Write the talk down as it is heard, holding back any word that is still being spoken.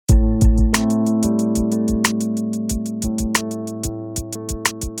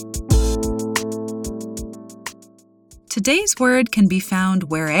Today's word can be found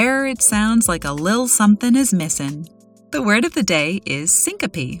where'er it sounds like a lil something is missing. The word of the day is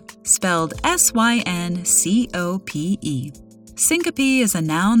syncope, spelled syncope. Syncope is a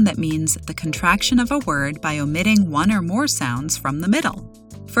noun that means the contraction of a word by omitting one or more sounds from the middle.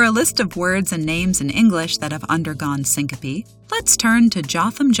 For a list of words and names in English that have undergone syncope, let's turn to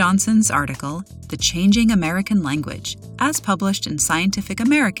Jotham Johnson's article, The Changing American Language, as published in Scientific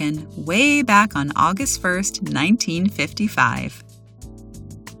American way back on August 1st, 1955.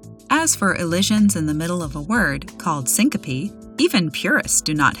 As for elisions in the middle of a word, called syncope, even purists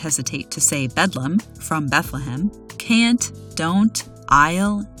do not hesitate to say bedlam, from Bethlehem, can't, don't,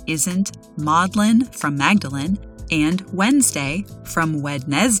 I'll, isn't, maudlin, from Magdalene, and Wednesday, from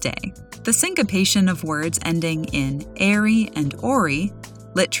Wednesday. The syncopation of words ending in airy and ory,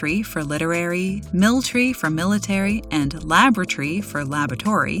 litry for literary, military for military, and laboratory for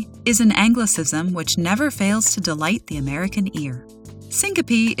laboratory, is an Anglicism which never fails to delight the American ear.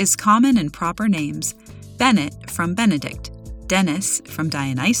 Syncope is common in proper names: Bennett from Benedict, Dennis from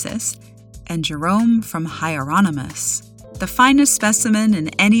Dionysus, and Jerome from Hieronymus. The finest specimen in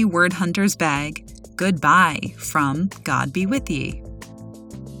any word hunter's bag, goodbye from God be with ye.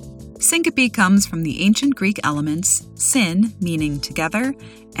 Syncope comes from the ancient Greek elements syn, meaning together,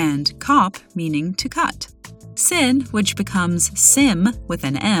 and cop, meaning to cut. Syn, which becomes sim with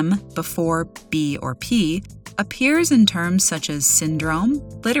an M before B or P, appears in terms such as syndrome,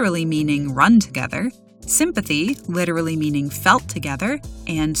 literally meaning run together, sympathy, literally meaning felt together,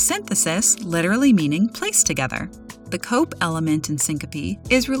 and synthesis, literally meaning placed together. The cope element in syncope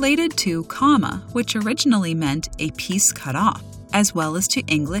is related to comma, which originally meant a piece cut off, as well as to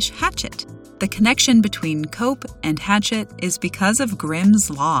English hatchet. The connection between cope and hatchet is because of Grimm's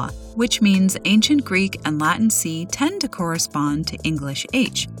law, which means ancient Greek and Latin C tend to correspond to English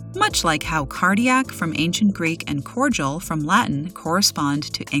H, much like how cardiac from ancient Greek and cordial from Latin correspond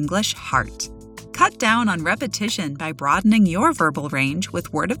to English heart. Cut down on repetition by broadening your verbal range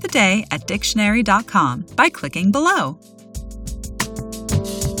with Word of the Day at dictionary.com by clicking below.